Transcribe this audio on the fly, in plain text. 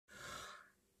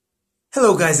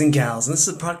Hello guys and gals, and this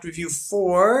is a product review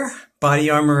for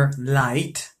Body Armor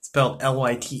Lyte, spelled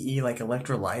L-Y-T-E like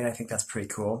electrolyte. I think that's pretty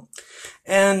cool.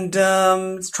 And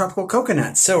it's tropical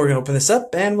coconut. So we're going to open this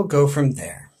up and we'll go from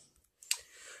there.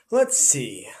 Let's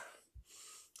see.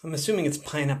 I'm assuming it's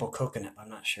pineapple coconut, but I'm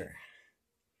not sure.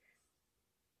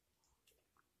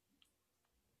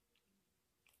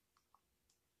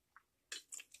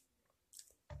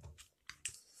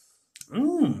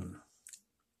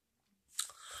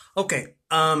 Okay,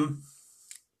 has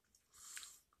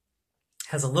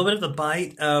a little bit of the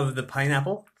bite of the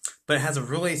pineapple, but it has a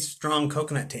really strong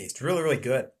coconut taste. Really, really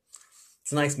good.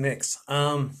 It's a nice mix.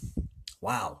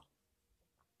 Wow.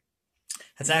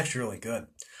 That's actually really good.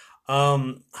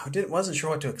 Wasn't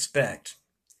sure what to expect.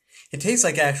 It tastes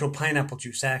like actual pineapple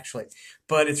juice, actually,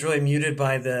 but it's really muted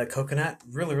by the coconut.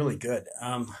 Really, really good.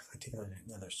 I'll take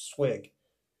another swig.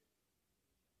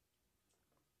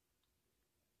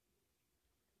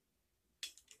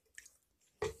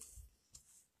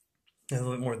 A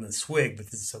little bit more than a swig, but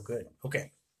this is so good.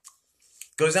 Okay.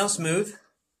 Goes down smooth.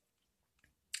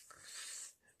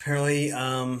 Apparently,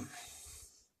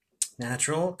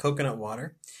 natural coconut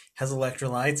water. Has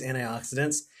electrolytes,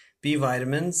 antioxidants, B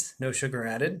vitamins, no sugar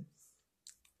added.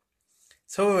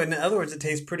 So, in other words, it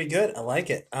tastes pretty good. I like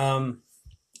it.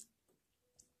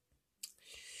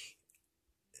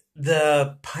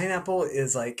 The pineapple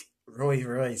is like really,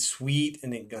 really sweet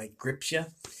and it like grips you.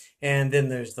 And then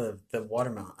there's the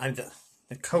watermelon.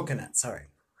 The coconut, sorry.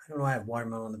 I don't know why I have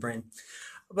watermelon on the brain.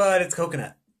 But it's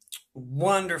coconut.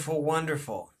 Wonderful,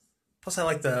 wonderful. Plus I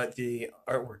like the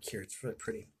artwork here. It's really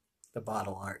pretty. The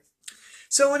bottle art.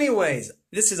 So anyways,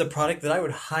 this is a product that I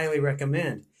would highly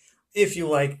recommend. If you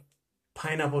like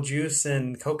pineapple juice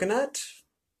and coconut.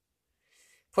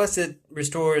 Plus it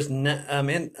restores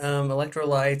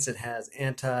electrolytes. It has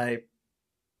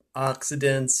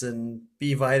antioxidants and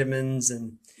B vitamins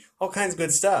and all kinds of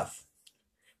good stuff.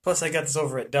 Plus, I got this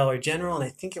over at Dollar General, and I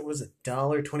think it was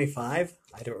 $1.25.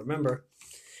 I don't remember.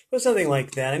 It was something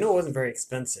like that. I know it wasn't very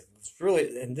expensive. It was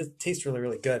really, and this tastes really,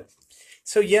 really good.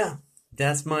 So yeah,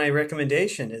 that's my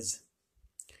recommendation is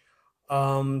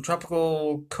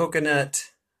tropical coconut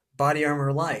body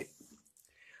armor Lyte.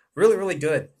 Really, really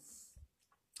good.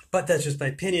 But that's just my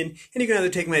opinion, and you can either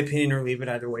take my opinion or leave it.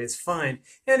 Either way is fine.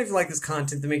 And if you like this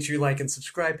content, then make sure you like and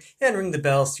subscribe, and ring the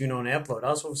bell so you know when I upload.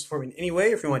 Also, support me in any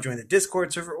way. If you want to join the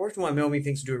Discord server, or if you want to mail me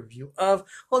things to do a review of,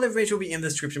 all the information will be in the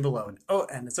description below.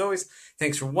 And as always,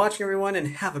 thanks for watching, everyone,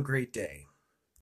 and have a great day.